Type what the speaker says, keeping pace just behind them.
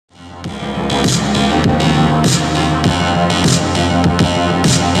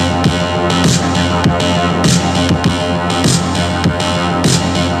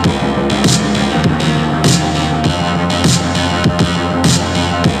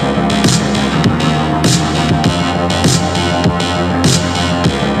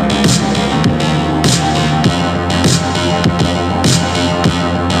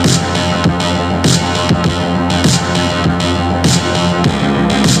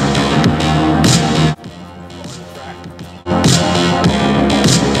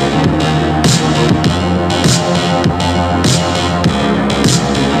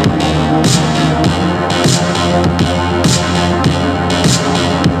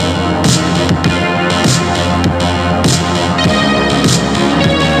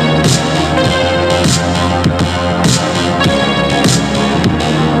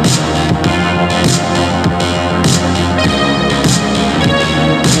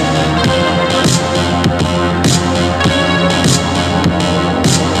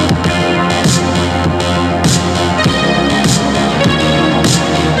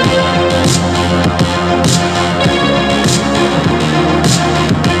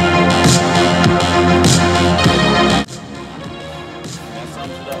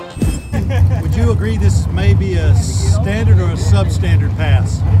standard or a substandard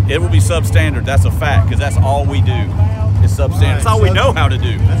pass? It will be substandard. That's a fact, because that's all we do. It's substandard. That's all we know how to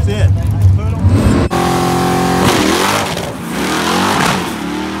do. That's it.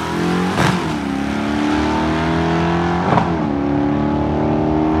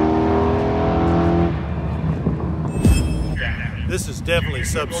 This is definitely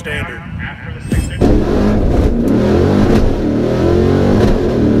substandard.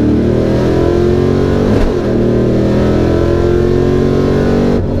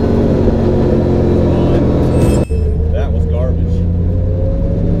 That was garbage.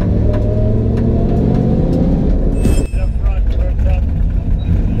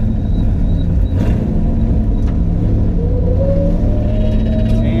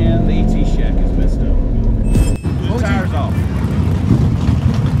 And the ET shack is messed up. Blew the tires off.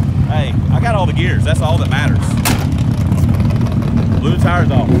 Hey, I got all the gears. That's all that matters. Blew the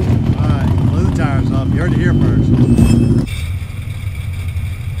tires off. All right, blew the tires off. You heard it here first.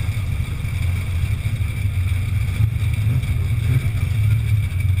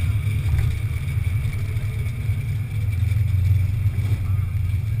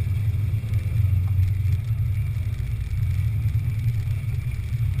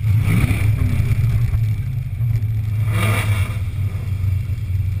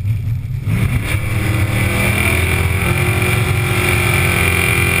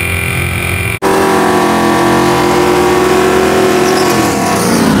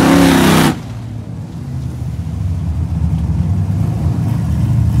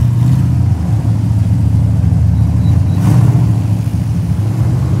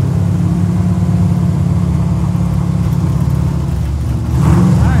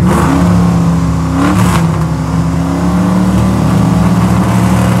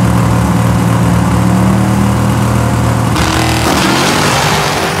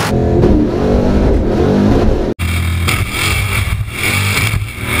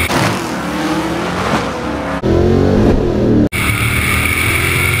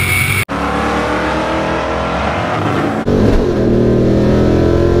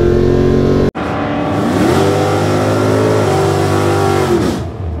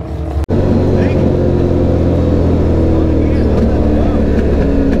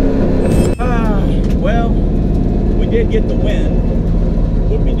 Get the win,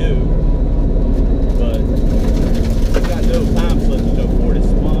 what we do, but we got no time slip to go for it.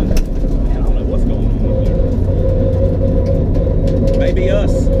 It's fun. Man, I don't know what's going on here. Maybe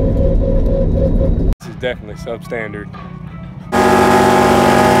us. This is definitely substandard.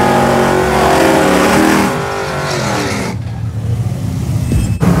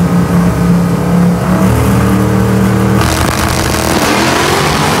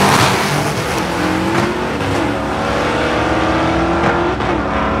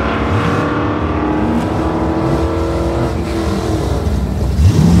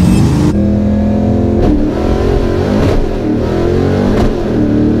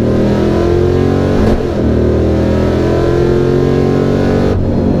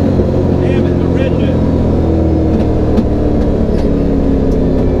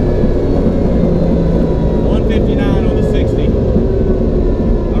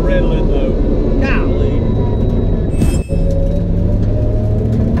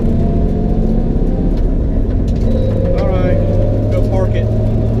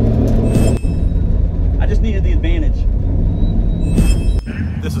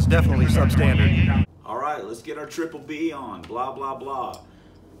 Definitely substandard. All right, let's get our triple B on. Blah, blah, blah.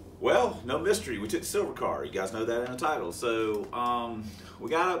 Well, no mystery. We took the SilverCar. You guys know that in the title. So we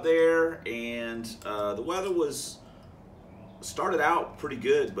got up there, and the weather started out pretty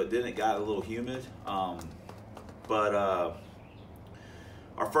good, but then it got a little humid. But our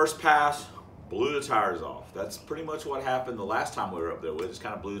first pass blew the tires off. That's pretty much what happened the last time we were up there. We just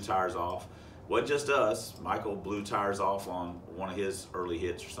kind of blew the tires off. Wasn't just us. Michael blew tires off on one of his early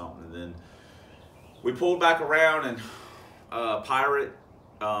hits or something. And then we pulled back around, and Pirate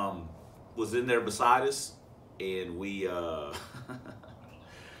was in there beside us, and we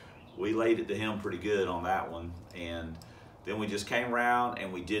we laid it to him pretty good on that one. And then we just came around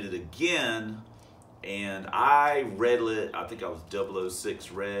and we did it again, and I red lit. I think I was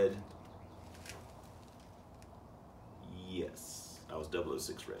 006 red. Yes, I was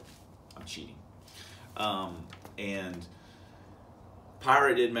 006 red. I'm cheating. And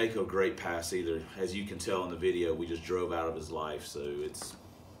Pirate didn't make a great pass either. As you can tell in the video, we just drove out of his life. So it's,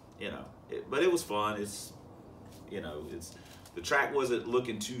 you know, but it was fun. It's, you know, the track wasn't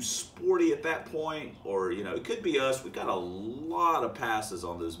looking too sporty at that point, or, you know, it could be us. We've got a lot of passes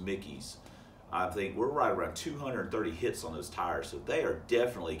on those Mickeys. I think we're right around 230 hits on those tires. So they are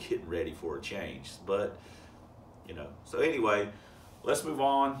definitely getting ready for a change. But you know. So anyway, let's move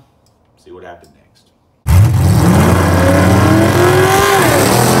on, see what happened next.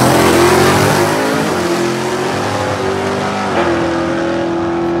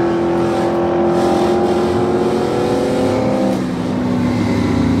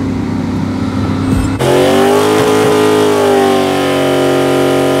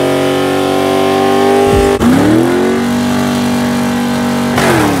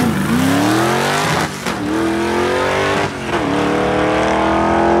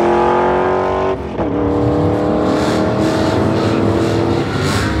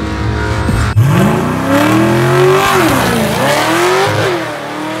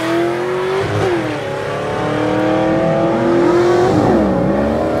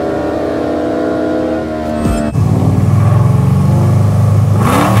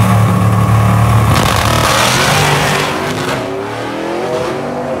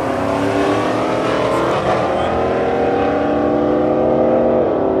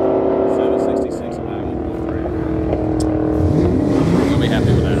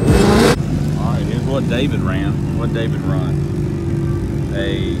 David ran. What David run?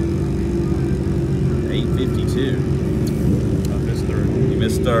 A 852. I missed third. He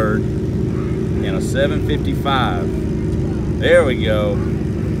missed third. And a 755. There we go.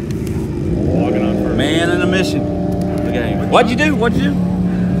 Walking on first. Man in a mission. Look at him. What'd you do? What'd you do?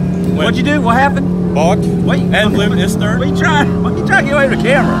 What'd you do? What happened? Balked. Wait. And Luke missed third. What you trying? What you trying to get away from the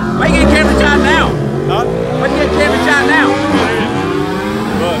camera? Why you getting camera shot now? Huh? Why you getting camera shot now?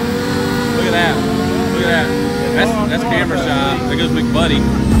 Look. Look at that. Look at that. That's camera shot. There goes McBuddy.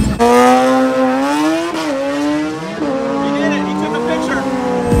 He did it. He took a picture.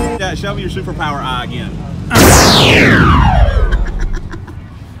 Yeah, show me your superpower eye again.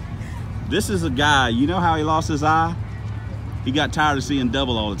 This is a guy, you know how he lost his eye? He got tired of seeing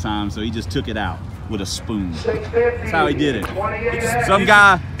double all the time, so he just took it out with a spoon. That's how he did it. Some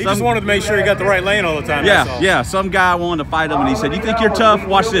guy... He just wanted to make sure he got the right lane all the time. Yeah. Some guy wanted to fight him, and he said, "You think you're tough?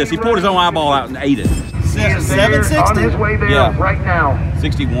 Watch this." He pulled his own eyeball out and ate it. 760? On his way there right now.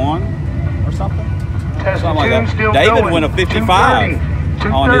 61 or something? Test Something like that. still David going. went a 55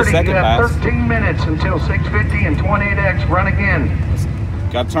 on his second pass. 13 minutes until 650 and 28X run again.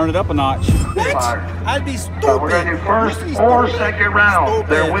 Got to turn it up a notch. What? I'd be stupid. We're going to do first or second round.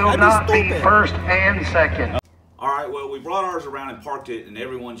 There will not be first and second. All right, well, we brought ours around and parked it, and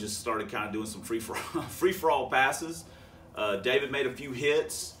everyone just started kind of doing some free-for-all passes. David made a few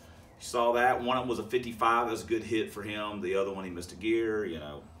hits. You saw that. One of them was a 55. That was a good hit for him. The other one, he missed a gear. You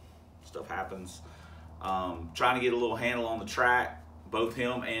know, stuff happens. Trying to get a little handle on the track. Both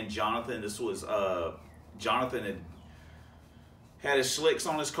him and Jonathan. This was, Jonathan had his slicks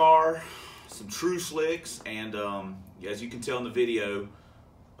on his car, some true slicks, and as you can tell in the video,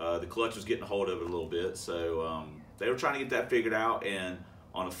 the clutch was getting a hold of it a little bit. So they were trying to get that figured out. And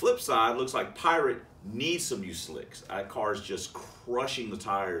on the flip side, looks like Pirate needs some new slicks. That car's just crushing the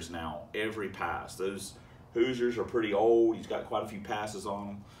tires now every pass. Those Hoosiers are pretty old. He's got quite a few passes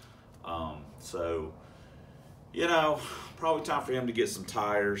on them. So, you know, probably time for him to get some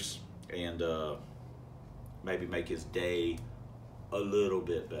tires and maybe make his day a little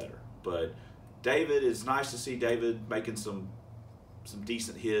bit better. But David, it's nice to see David making some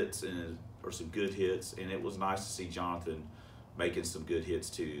decent hits or some good hits, and it was nice to see Jonathan making some good hits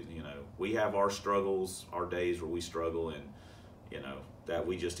too. You know, we have our struggles, our days where we struggle, and you know that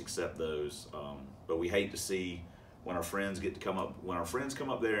we just accept those. But we hate to see when our friends come up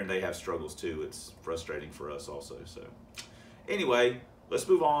there and they have struggles too. It's frustrating for us also. So anyway, let's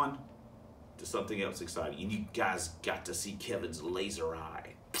move on to something else exciting. And you guys got to see Kevin's laser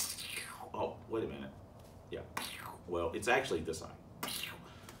eye. Oh, wait a minute. Yeah. Well, it's actually this eye.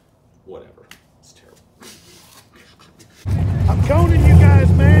 Whatever. It's terrible. I'm coning you guys,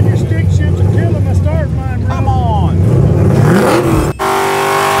 man. Your stick ships are killing my start line. Come on.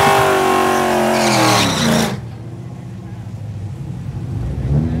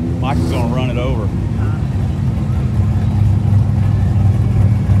 Mike's gonna run it over.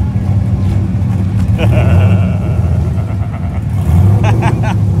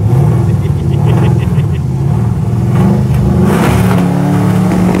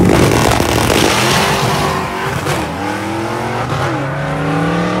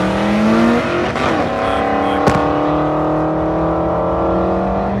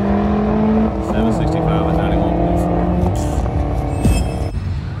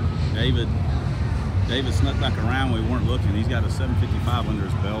 David snuck back around. We weren't looking. He's got a 755 under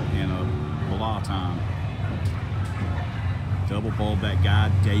his belt and a blah time. Double bulb that guy,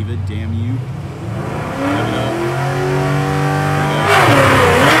 David. Damn you. Rev it up. There we go.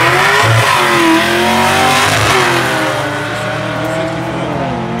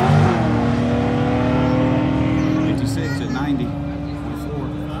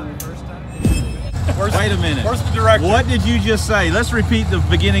 Wait a minute. Where's the director? What did you just say? Let's repeat the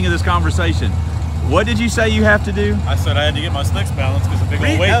beginning of this conversation. What did you say you have to do? I said I had to get my slicks balanced because a big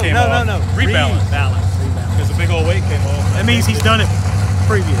old weight came off. No. Rebalance. Because a big old weight came off. That means he's done it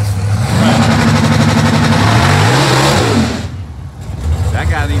previous. That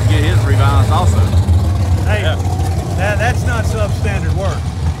guy needs to get his rebalance also. Hey, that's not substandard work.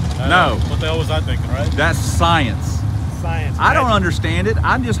 No. What the hell was I thinking, right? That's science. Science. I don't understand it.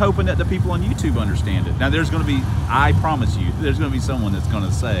 I'm just hoping that the people on YouTube understand it. Now, there's going to be, I promise you, there's going to be someone that's going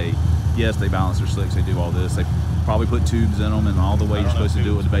to say, yes, they balance their slicks, they do all this. They probably put tubes in them and all the way you're supposed to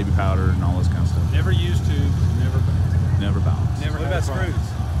do it with the baby powder and all this kind of stuff. Never used tubes, Never balance. Never What about screws?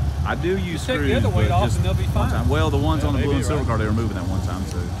 I do use screws. Take the other weight but off just and they'll be one fine. time. Well, the ones on the blue and maybe, SilverCar, they were moving that one time,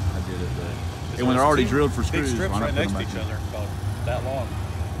 so I did it. But and when they're already drilled for screws, big strips why not right put next them to each back in? other, about that long,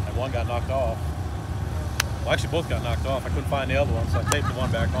 and one got knocked off. Well, actually, both got knocked off. I couldn't find the other one, so I taped the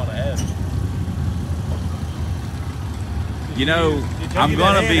one back on ahead. You know, I'm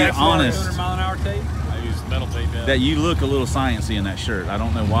gonna be honest. 200-mile-an-hour tape? I used metal tape. Yeah. That you look a little sciencey in that shirt. I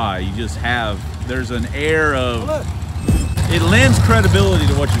don't know why. You just have. There's an air of. It lends credibility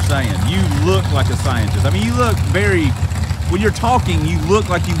to what you're saying. You look like a scientist. I mean, you look very. When you're talking, you look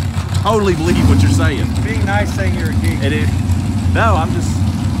like you totally believe what you're saying. Being nice saying you're a geek. No, I'm just.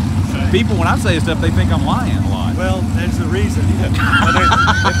 People, when I say stuff, they think I'm lying a lot. Well, that's the reason. Well,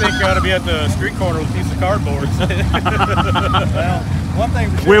 they think you ought to be at the street corner with a piece of cardboard. Well, one thing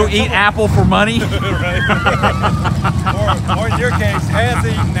for sure. We'll eat apple for money. Or in your case, has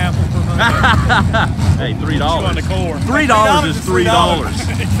eaten apple for money. Hey, $3. Chew on the core. $3 is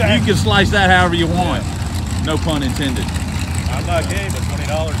 $3. Exactly. You can slice that however you want. No pun intended. I'm not gay, but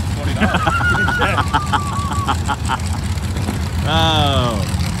 $20 is $20.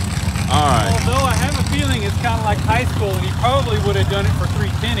 Oh. All right. Although I have a feeling it's kind of like high school, and he probably would have done it for 3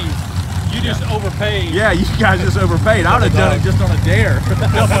 pennies. You just overpaid. Yeah, you guys just overpaid. I would have done it just on a dare.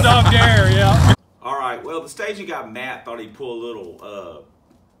 Double dog dare, yeah. All right. Well, the staging guy Matt thought he'd pull a little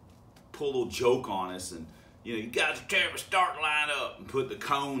joke on us, and you guys tear the start line up and put the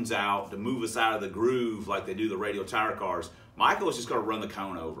cones out to move us out of the groove like they do the radial tire cars. Michael was just going to run the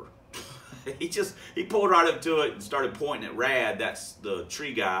cone over. He pulled right up to it and started pointing at Rad. That's the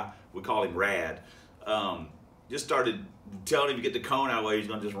tree guy. We call him Rad. Just started telling him to get the cone out of the way. He's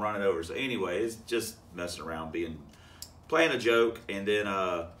going to just run it over. So anyway, it's just messing around, playing a joke. And then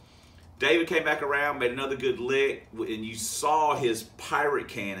David came back around, made another good lick, and you saw his pirate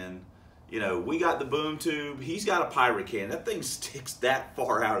cannon. We got the boom tube. He's got a pirate cannon. That thing sticks that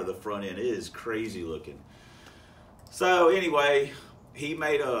far out of the front end. It is crazy looking. So anyway, he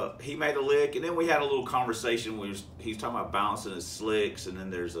made a lick, and then we had a little conversation where he's talking about balancing his slicks, and then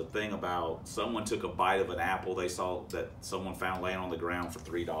there's a thing about someone took a bite of an apple they saw that someone found laying on the ground for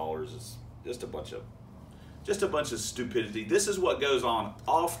 $3. It's just a bunch of stupidity. This is what goes on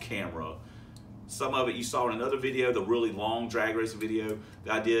off camera. Some of it you saw in another video, the really long drag racing video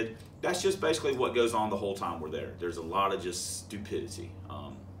that I did. That's just basically what goes on the whole time we're there. There's a lot of just stupidity,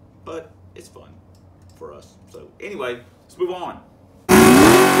 but it's fun for us. So anyway, let's move on.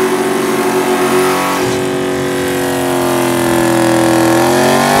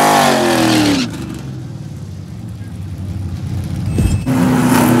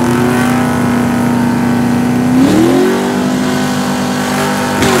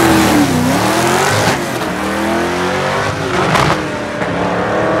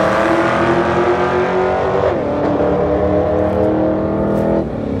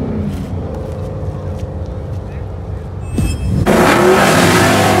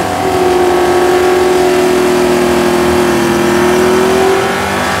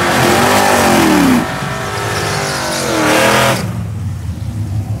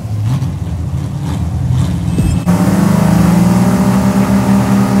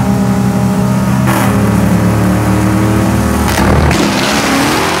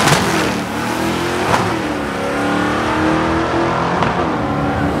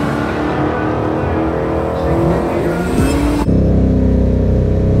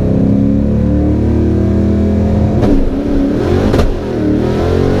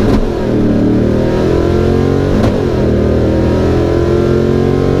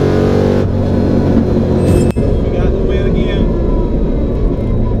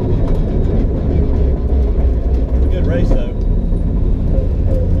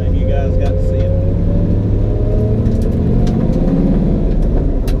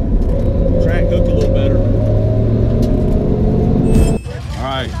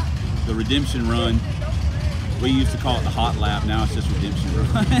 Redemption run. We used to call it the hot lap. Now it's just redemption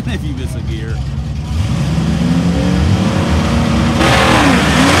run if you miss a gear.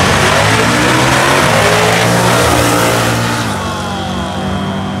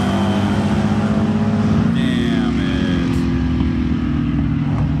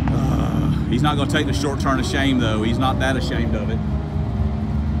 not going to take the short turn of shame, though. He's not that ashamed of it.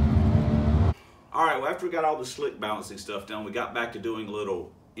 All right, well, after we got all the slick balancing stuff done, we got back to doing a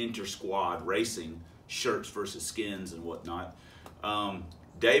little inter-squad racing, shirts versus skins and whatnot.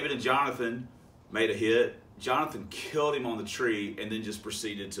 David and Jonathan made a hit. Jonathan killed him on the tree and then just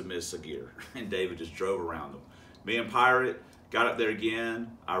proceeded to miss a gear. And David just drove around him. Me and Pirate got up there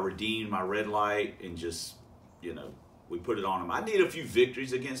again. I redeemed my red light and just, you know, we put it on him. I need a few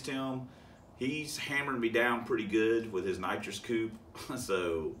victories against him. He's hammering me down pretty good with his nitrous coupe.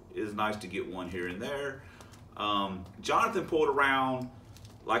 So it's nice to get one here and there. Jonathan pulled around.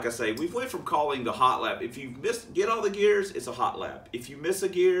 Like I say, we've went from calling the hot lap. If you get all the gears, it's a hot lap. If you miss a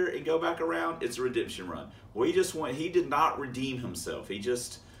gear and go back around, it's a redemption run. Well, he did not redeem himself. He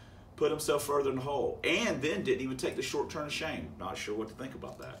just put himself further in the hole. And then didn't even take the short turn of shame. Not sure what to think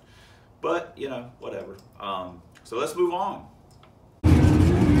about that. But, you know, whatever. So let's move on.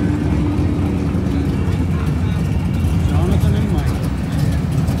 Jonathan and Michael.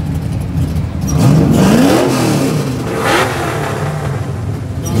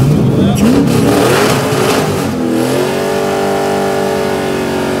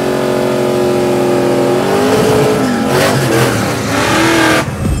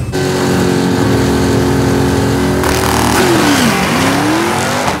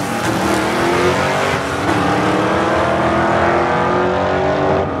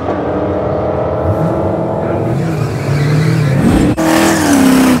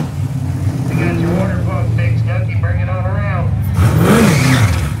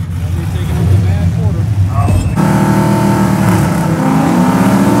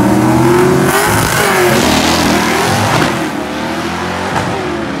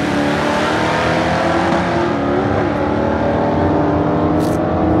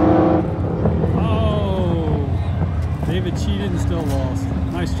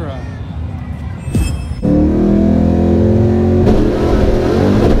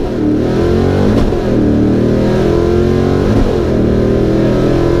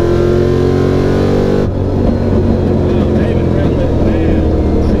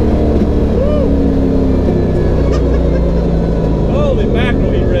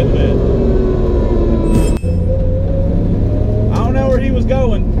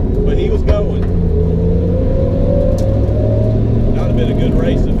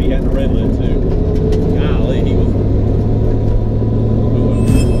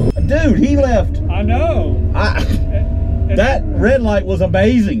 Was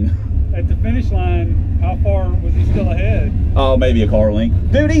amazing. At the finish line, how far was he still ahead? Oh, maybe a car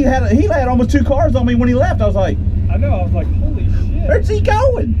length. Dude, he had almost 2 cars on me when he left. I was like, I know, I was like, holy shit. Where's he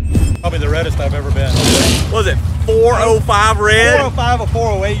going? Probably the reddest I've ever been. Was it 405 red? 405 or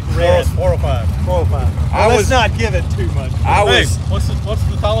 408 red? 405. 405. Well, let's not give it too much. What's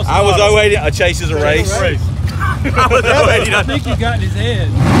the tallest? I was 080. A chase is a race. I was 080. I think you got in his head.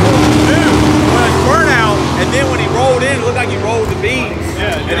 Dude, burnout, and then when he rolled in, it looked like he rolled the beans.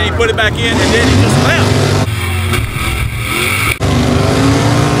 Yeah, and then he put it back in, and then he just left.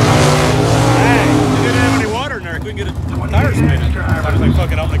 Hey, we didn't have any water in there. Couldn't get a tire spinning. So I was like,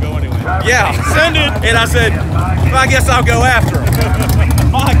 fuck it, I'm gonna go anyway. Yeah, send it. And I said, well, I guess I'll go after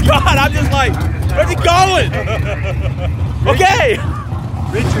him. My God, I'm just like, where's he going? Okay.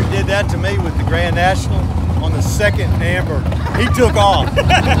 Richard did that to me with the Grand National on the second amber. He took off.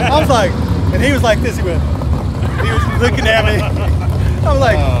 I was like, and he was like this. He was looking at me. I was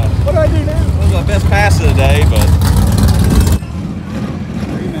like, what do I do now? That was my best pass of the day, but.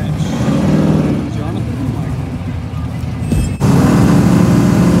 Rematch. Jonathan and Michael.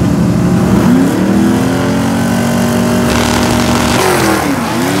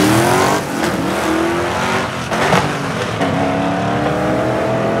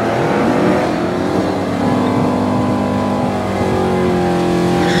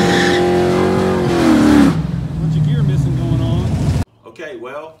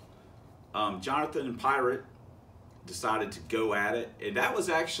 Jonathan and Pirate decided to go at it, and that was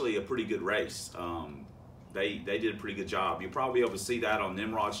actually a pretty good race. They did a pretty good job. You'll probably be able to see that on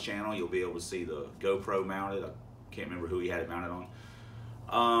Nimrod's channel. You'll be able to see the GoPro mounted. I can't remember who he had it mounted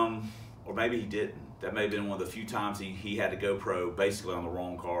on. Or maybe he didn't. That may have been one of the few times he had a GoPro basically on the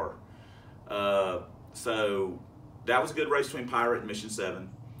wrong car. So that was a good race between Pirate and Mission 7.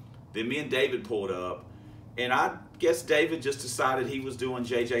 Then me and David pulled up, and I guess David just decided he was doing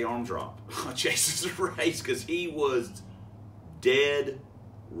JJ arm drop on Chase's race because he was dead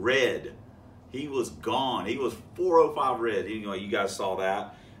red. He was gone. He was 405 red. You know, you guys saw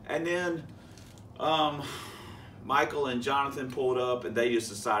that. And then Michael and Jonathan pulled up, and they just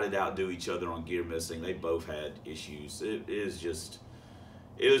decided to outdo each other on gear missing. They both had issues. It is just,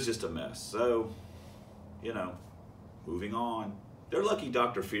 it was just a mess. So, you know, moving on. They're lucky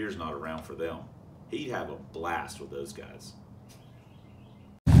Dr. Fear's not around for them. He'd have a blast with those guys.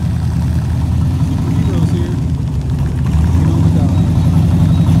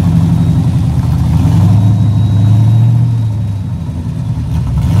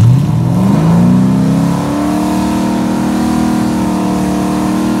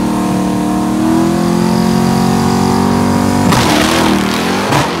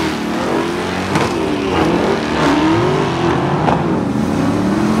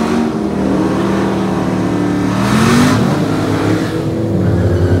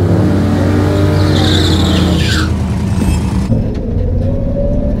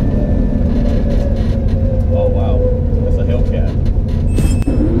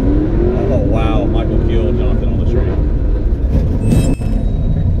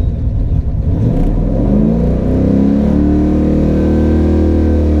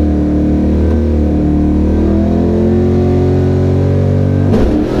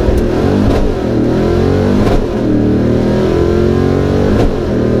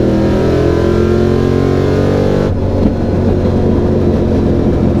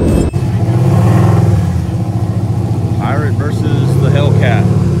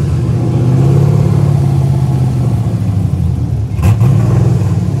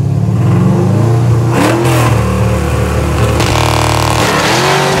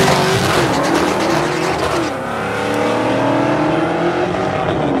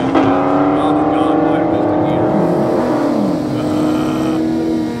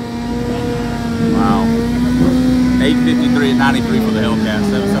 Pt.15 at 93 for the Hellcat,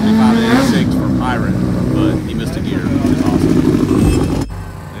 775 at 86 for Pirate, but he missed a gear, which is awesome.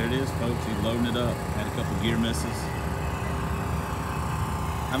 There it is, folks. He's loading it up. Had a couple gear misses.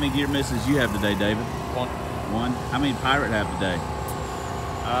 How many gear misses you have today, David? One. How many Pirate have today?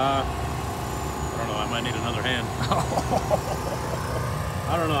 I don't know. I might need another hand.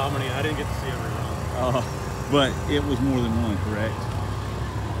 I don't know how many. I didn't get to see every run. But it was more than one, correct?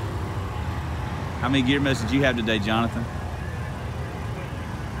 How many gear misses do you have today, Jonathan?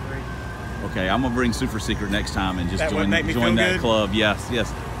 3. Okay, I'm gonna bring Super Secret next time and just join that club. Yes,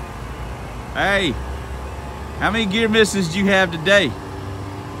 yes. Hey, how many gear misses do you have today?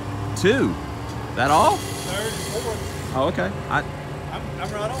 2. Is that all? 3rd and 4th. Oh, okay. I'm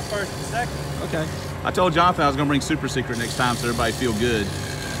right on 1st and 2nd. Okay. I told Jonathan I was gonna bring Super Secret next time so everybody feel good.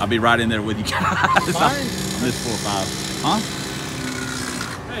 I'll be right in there with you guys. Fine. This 4 or 5. Huh?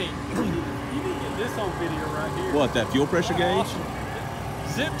 Hey, you need to get this on video right here. What, that fuel pressure gauge? Awesome.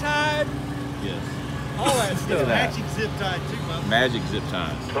 Zip tied, Yes. all that Look at stuff. that. Magic zip tie too, Bubba. Magic zip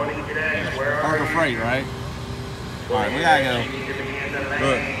ties. 20 today, where are Cargo you? freight, right? All right, we gotta go.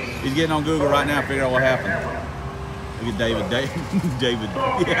 Look, he's getting on Google right now to figure out what happened. Look at David. David.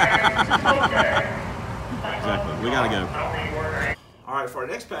 Yeah. Exactly. We gotta go. All right, for our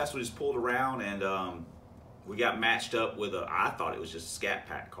next pass, we just pulled around and we got matched up with a, I thought it was just a Scat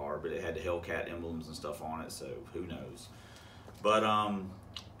Pack car, but it had the Hellcat emblems and stuff on it, so who knows. But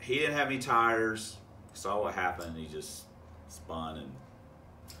he didn't have any tires. Saw what happened. He just spun, and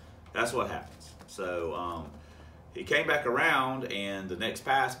that's what happens. So he came back around, and the next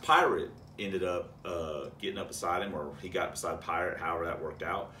pass, Pirate ended up getting up beside him, or he got beside Pirate, however that worked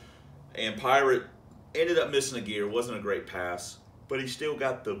out. And Pirate ended up missing a gear. Wasn't a great pass, but he still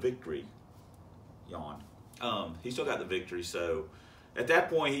got the victory. Yawn. He still got the victory. So at that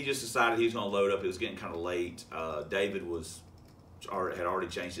point, he just decided he was going to load up. It was getting kind of late. David had already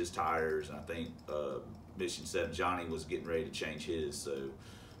changed his tires, and I think Mission 7 Jonnie was getting ready to change his. So,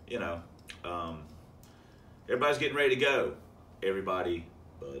 you know, everybody's getting ready to go. Everybody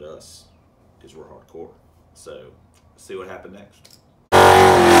but us, because we're hardcore. So let's see what happened next.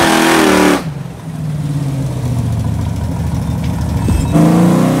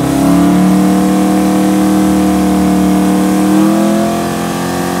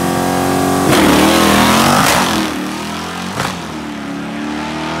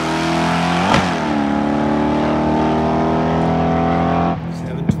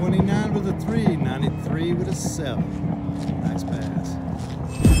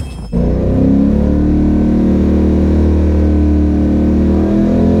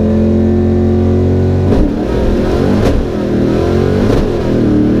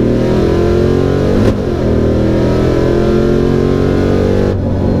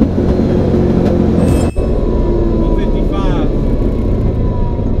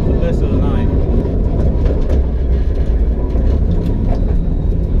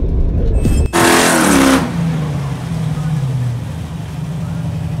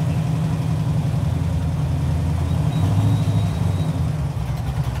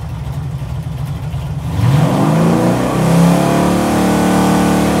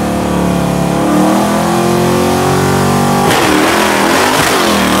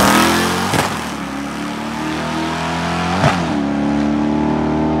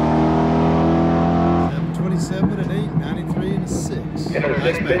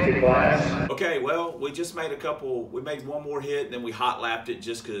 safety class. Okay, well, we just made we made one more hit, and then we hot lapped it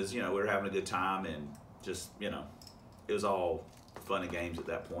just because, you know, we were having a good time, and just, you know, it was all fun and games at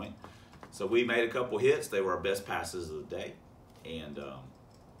that point. So we made a couple hits. They were our best passes of the day, and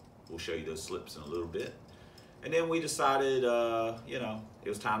we'll show you those slips in a little bit. And then we decided, you know, it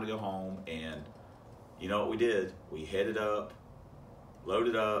was time to go home, and you know what we did? We headed up,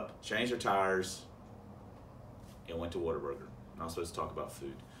 loaded up, changed our tires, and went to Whataburger. I'm not supposed to talk about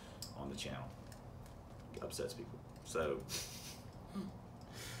food on the channel. It upsets people. So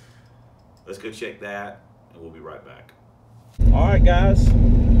let's go check that, and we'll be right back. All right, guys.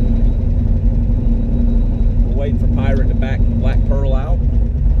 We're waiting for Pirate to back BlackPearl out.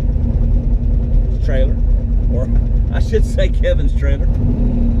 His trailer, or I should say Kevin's trailer.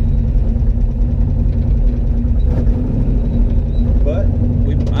 But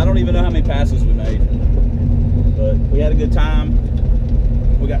I don't even know how many passes we made. But we had a good time.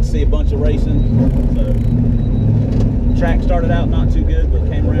 We got to see a bunch of racing. So the track started out not too good, but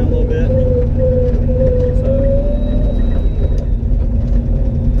came around a little bit. So,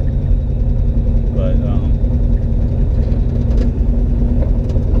 but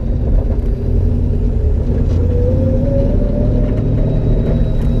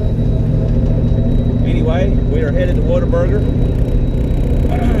anyway, we are headed to Whataburger.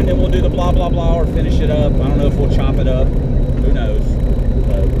 And then we'll do the blah blah blah or finish it up. I don't know if we'll chop it up. Who knows?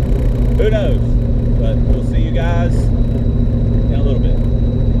 So, who knows? But we'll see you guys in a little bit.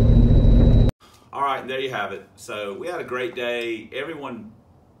 All right, there you have it. So we had a great day.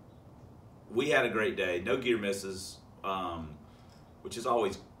 We had a great day. No gear misses, which is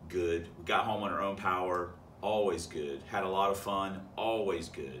always good. We got home on our own power. Always good. Had a lot of fun. Always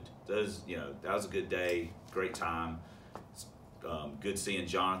good. You know, that was a good day. Great time. Good seeing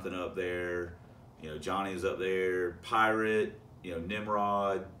Jonathan up there. You know, Jonnie was up there. Pirate, you know,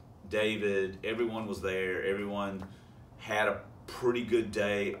 Nimrod, David, everyone was there. Everyone had a pretty good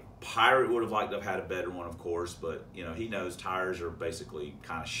day. Pirate would have liked to have had a better one, of course, but, you know, he knows tires are basically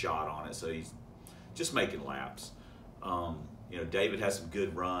kind of shot on it, so he's just making laps. You know, David has some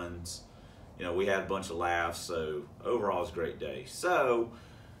good runs. You know, we had a bunch of laughs, so overall it was a great day. So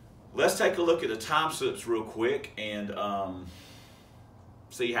let's take a look at the time slips real quick and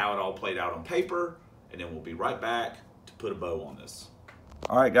see how it all played out on paper, and then we'll be right back to put a bow on this.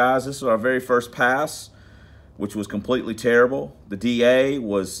 All right, guys, this is our very first pass, which was completely terrible. The DA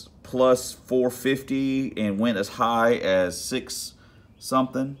was plus 450 and went as high as 6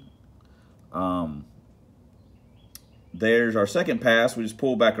 something. There's our second pass. We just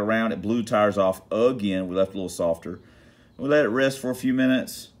pulled back around. It blew tires off again. We left a little softer. We let it rest for a few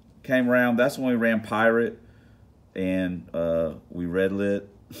minutes. Came around. That's when we ran Pirate. And we red lit,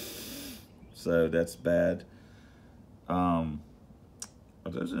 so that's bad. Are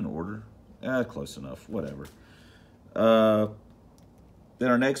those in order? Close enough, whatever.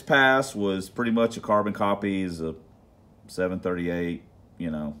 Then our next pass was pretty much a carbon copy. Is a 738, you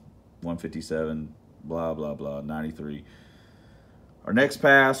know, 157, blah, blah, blah, 93. Our next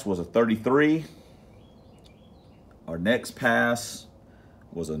pass was a 33. Our next pass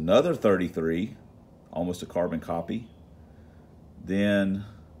was another 33. Almost a carbon copy. Then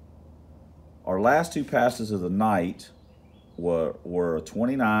our last two passes of the night were a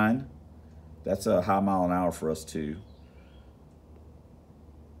 29. That's a high mile an hour for us too.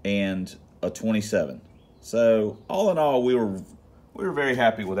 And a 27. So all in all, we were very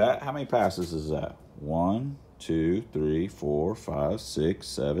happy with that. How many passes is that? 1, 2, 3, 4, 5, 6,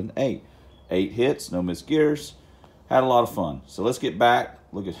 7, 8. 8 hits, no missed gears. Had a lot of fun. So let's get back.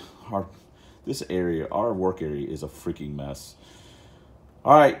 Look at this area, our work area is a freaking mess.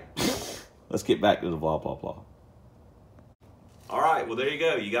 All right, let's get back to the blah, blah, blah. All right, well, there you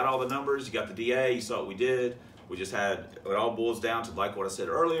go. You got all the numbers. You got the DA. You saw what we did. We just had, it all boils down to like what I said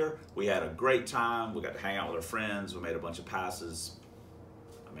earlier. We had a great time. We got to hang out with our friends. We made a bunch of passes.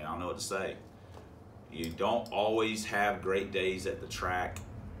 I mean, I don't know what to say. You don't always have great days at the track,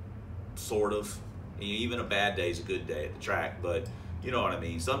 sort of. Even a bad day is a good day at the track, but you know what I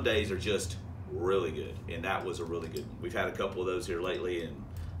mean. Some days are just really good, and that was a really good one. We've had a couple of those here lately, and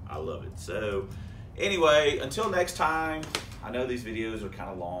I love it. So anyway, until next time, I know these videos are kind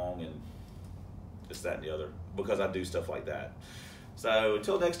of long and this, that, and the other, because I do stuff like that. So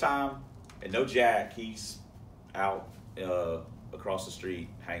until next time, and no Jack, he's out across the street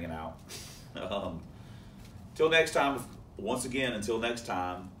hanging out. Till next time, once again, until next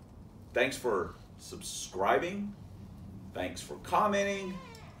time, thanks for subscribing, thanks for commenting,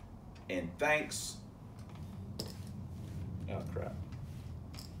 and thanks, oh crap,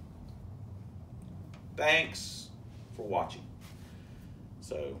 thanks for watching.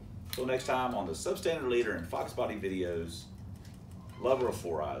 So, until next time on the Substandard leader in Fox Body videos, lover of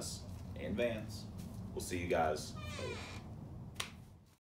 4 eyes and vans. We'll see you guys later.